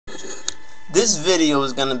This video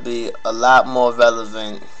is gonna be a lot more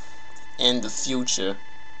relevant in the future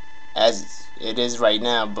as it is right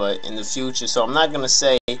now, but in the future. So I'm not gonna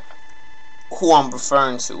say who I'm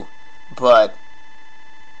referring to, but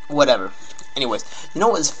whatever. Anyways, you know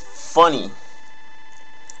what's funny?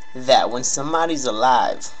 That when somebody's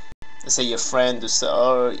alive, let's say your friend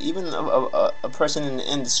or even a person in the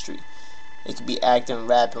industry, it could be acting,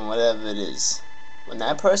 rapping, whatever it is. When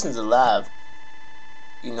that person's alive,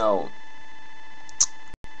 you know,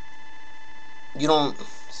 you don't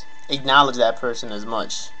acknowledge that person as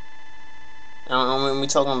much. And when we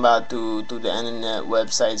talking about through the internet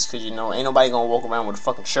websites, because you know ain't nobody gonna walk around with a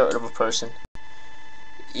fucking shirt of a person,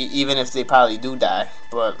 even if they probably do die.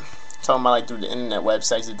 But talking about like through the internet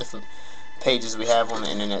websites, the different pages we have on the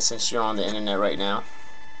internet, since you're on the internet right now.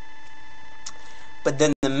 But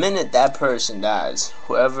then the minute that person dies,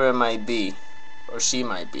 whoever it might be, or she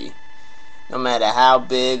might be, no matter how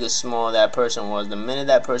big or small that person was, the minute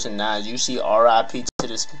that person dies, you see R.I.P to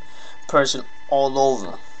this person all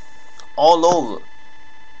over. All over.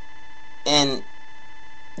 And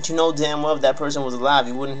you know damn well if that person was alive,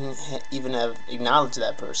 you wouldn't even have acknowledged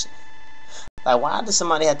that person. Like, why does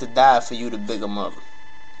somebody have to die for you to big them up?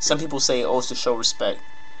 Some people say, oh, it's to show respect.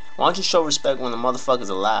 Why don't you show respect when the motherfucker's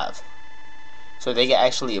alive, so they can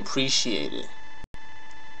actually appreciate it?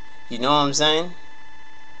 You know what I'm saying?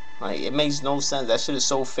 Like, it makes no sense. That shit is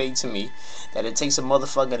so fake to me that it takes a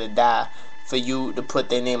motherfucker to die for you to put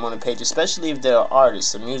their name on the page, especially if they're an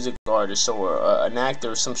artist, a music artist, or an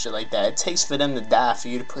actor or some shit like that. It takes for them to die for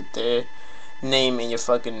you to put their name in your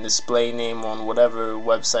fucking display name on whatever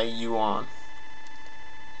website you on.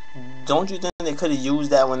 Don't you think they could have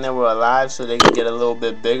used that when they were alive so they could get a little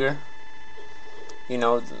bit bigger? You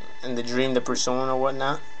know, in the dream they're pursuing or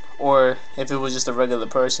whatnot? Or if it was just a regular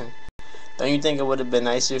person. Don't you think it would have been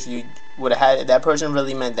nicer if you would have had, if that person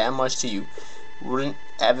really meant that much to you? Wouldn't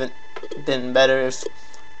have it been better if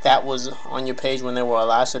that was on your page when they were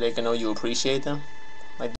alive so they can know you appreciate them?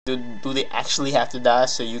 Like, do they actually have to die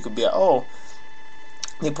so you could be like, oh,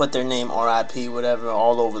 they put their name R.I.P. whatever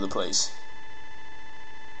all over the place?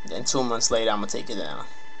 Then 2 months later, I'm gonna take it down.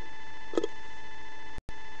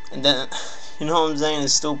 And then, you know what I'm saying?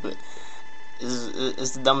 It's stupid.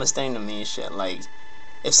 It's the dumbest thing to me and shit. Like,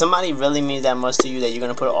 if somebody really means that much to you that you're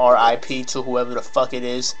gonna put R.I.P. to whoever the fuck it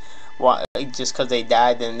is, why, just because they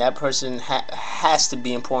died, then that person has to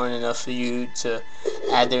be important enough for you to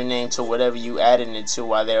add their name to whatever you added it to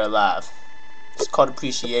while they're alive. It's called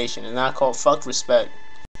appreciation. It's not called fuck respect.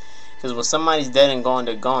 Because when somebody's dead and gone,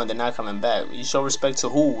 they're gone. They're not coming back. You show respect to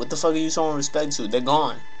who? What the fuck are you showing respect to? They're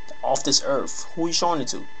gone. They're off this earth. Who are you showing it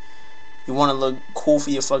to? You want to look cool for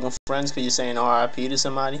your fucking friends because you're saying R.I.P. to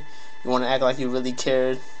somebody? You want to act like you really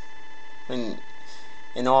cared when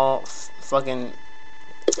in all fucking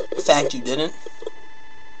fact you didn't?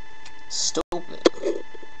 Stupid.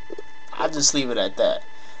 I just leave it at that.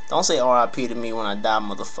 Don't say R.I.P. to me when I die,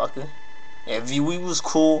 motherfucker. If we was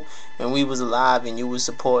cool and we was alive and you was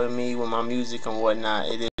supporting me with my music and whatnot,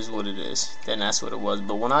 it is what it is. Then that's what it was.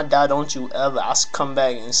 But when I die, don't you ever, I'll come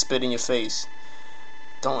back and spit in your face.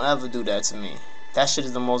 Don't ever do that to me. That shit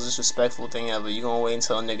is the most disrespectful thing ever. You gonna wait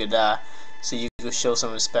until a nigga die so you can show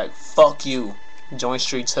some respect. Fuck you. Join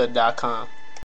StreetSkollaDiary.com.